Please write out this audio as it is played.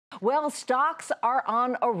Well, stocks are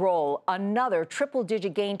on a roll. Another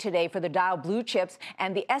triple-digit gain today for the Dow blue chips,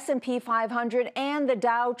 and the S&P 500 and the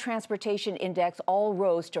Dow Transportation Index all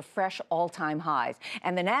rose to fresh all-time highs.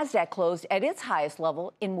 And the Nasdaq closed at its highest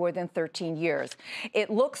level in more than 13 years.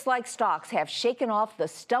 It looks like stocks have shaken off the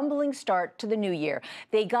stumbling start to the new year.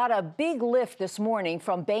 They got a big lift this morning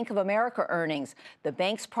from Bank of America earnings. The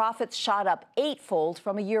bank's profits shot up eightfold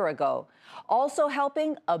from a year ago. Also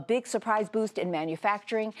helping, a big surprise boost in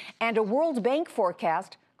manufacturing and a World Bank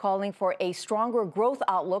forecast calling for a stronger growth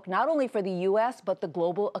outlook, not only for the U.S., but the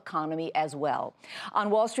global economy as well. On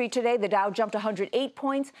Wall Street today, the Dow jumped 108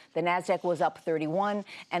 points, the Nasdaq was up 31,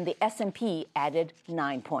 and the S&P added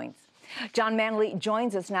 9 points. John Manley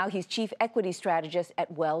joins us now. He's Chief Equity Strategist at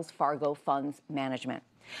Wells Fargo Funds Management.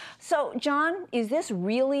 So, John, is this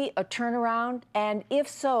really a turnaround? And if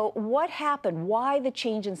so, what happened? Why the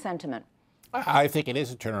change in sentiment? I think it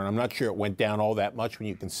is a turnaround. I'm not sure it went down all that much when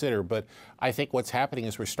you consider, but I think what's happening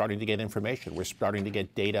is we're starting to get information. We're starting to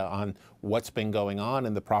get data on what's been going on,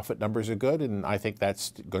 and the profit numbers are good, and I think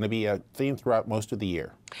that's going to be a theme throughout most of the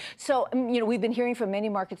year. So, we've been hearing from many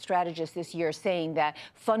market strategists this year saying that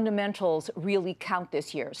fundamentals really count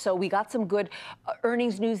this year. So we got some good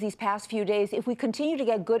earnings news these past few days. If we continue to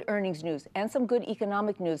get good earnings news and some good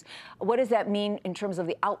economic news, what does that mean in terms of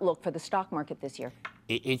the outlook for the stock market this year?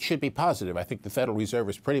 It should be positive. I think the Federal Reserve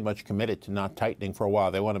is pretty much committed to not tightening for a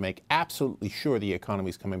while. They want to make absolutely sure the economy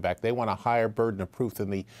is coming back. They want a higher burden of proof than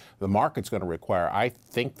the market's going to require. I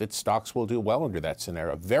think that stocks will do well under that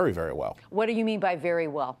scenario, very, very well. What do you mean by very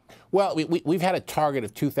well? Well, we've had a target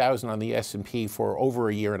of 2,000 on the S&P for over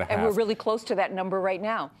a year and a half. And we're really close to that number right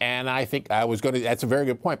now. And I think that's a very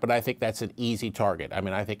good point, but I think that's an easy target. I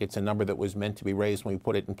mean, I think it's a number that was meant to be raised when we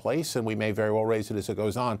put it in place, and we may very well raise it as it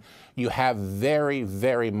goes on. You have very,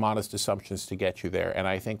 very modest assumptions to get you there, and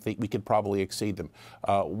I think that we could probably exceed them.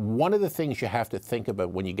 One of the things you have to think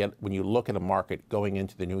about when you look at a market going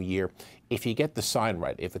into the new year, if you get the sign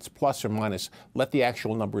right, if it's plus or minus, let the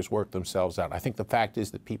actual numbers work themselves out. I think the fact is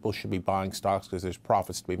that people should be buying stocks because there's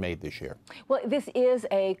profits to be made this year. Well, this is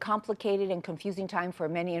a complicated and confusing time for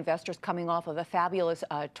many investors coming off of a fabulous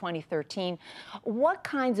 2013. What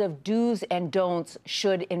kinds of do's and don'ts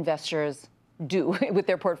should investors do with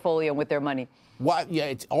their portfolio and with their money? Well, yeah,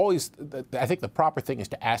 it's always, I think the proper thing is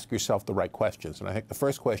to ask yourself the right questions. And I think the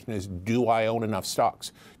first question is, do I own enough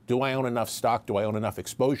stocks? Do I own enough stock? Do I own enough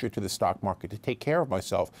exposure to the stock market to take care of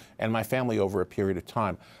myself and my family over a period of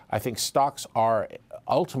time? I think stocks are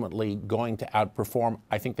ultimately going to outperform.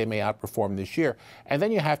 I think they may outperform this year. And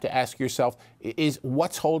then you have to ask yourself, is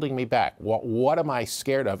what's holding me back? What am I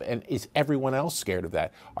scared of? And is everyone else scared of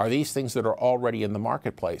that? Are these things that are already in the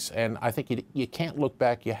marketplace? And I think you can't look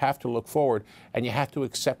back. You have to look forward, and you have to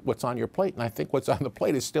accept what's on your plate. And I think what's on the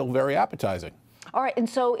plate is still very appetizing. All right. And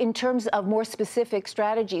so in terms of more specific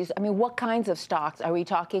strategies, I mean, what kinds of stocks? Are we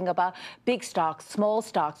talking about big stocks, small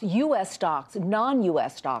stocks, U.S. stocks,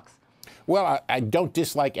 non-U.S. stocks? Well, I don't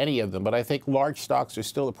dislike any of them, but I think large stocks are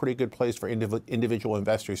still a pretty good place for individual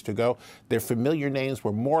investors to go. They're familiar names.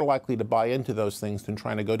 We're more likely to buy into those things than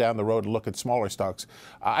trying to go down the road and look at smaller stocks.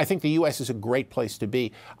 I think the U.S. is a great place to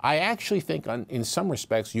be. I actually think, in some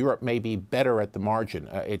respects, Europe may be better at the margin.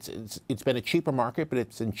 It's been a cheaper market, but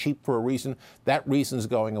it's been cheap for a reason. That reason's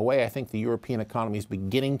going away. I think the European economy is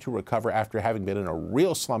beginning to recover after having been in a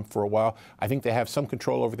real slump for a while. I think they have some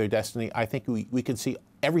control over their destiny. I think we can see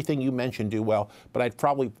everything you mentioned do well, but I'd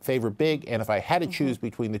probably favor big. And if I had to choose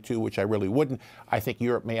between the two, which I really wouldn't, I think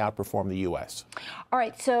Europe may outperform the U.S. All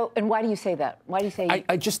right. So, and why do you say that? Why do you say?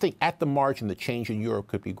 I just think at the margin, the change in Europe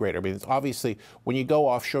could be greater. I mean, it's obviously when you go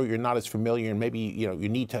offshore, you're not as familiar, and maybe you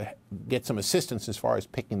need to get some assistance as far as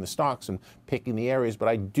picking the stocks and picking the areas. But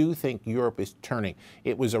I do think Europe is turning.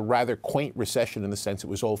 It was a rather quaint recession in the sense it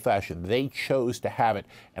was old-fashioned. They chose to have it,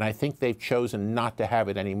 and I think they've chosen not to have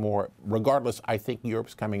it anymore. Regardless, I think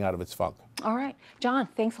Europe's coming out of its funk. All right. John,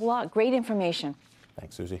 thanks a lot. Great information.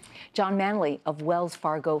 Thanks, Susie. John Manley of Wells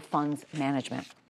Fargo Funds Management.